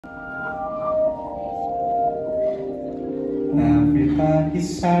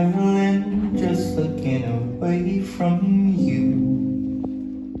Everybody's silent, just looking away from you.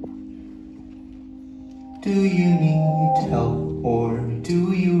 Do you need help or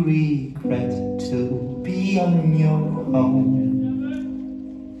do you regret to be on your own?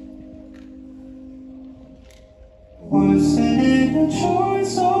 Was it a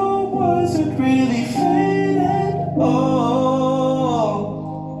choice or was it really fate at all?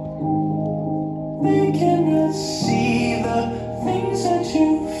 They cannot see the things that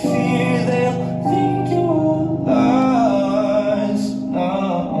you fear, they'll think you're lost. No,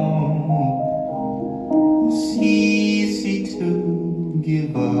 it's easy to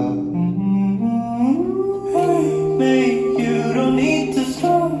give up. Hey, you don't need to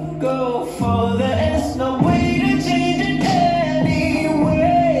struggle for there's no way to change it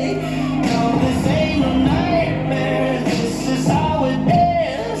anyway. No, this ain't no nightmare, this is how it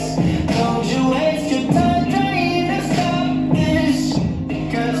is. Don't you waste your time trying to stop this,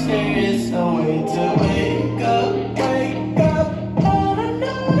 because there is no way to wake up, wake up. No, no,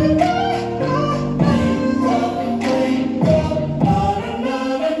 no, no, no, no. Wake up, wake up. No, no, no,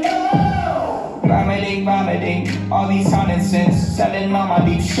 no, no. Vomiting, vomiting, all these sentences, selling all my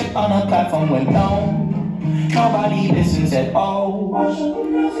deep shit on a platform with nobody listens at all. Watch the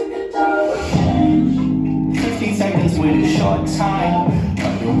music guitar change. 15 seconds with a short time.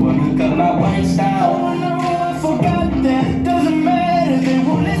 Wonder what we got my words down.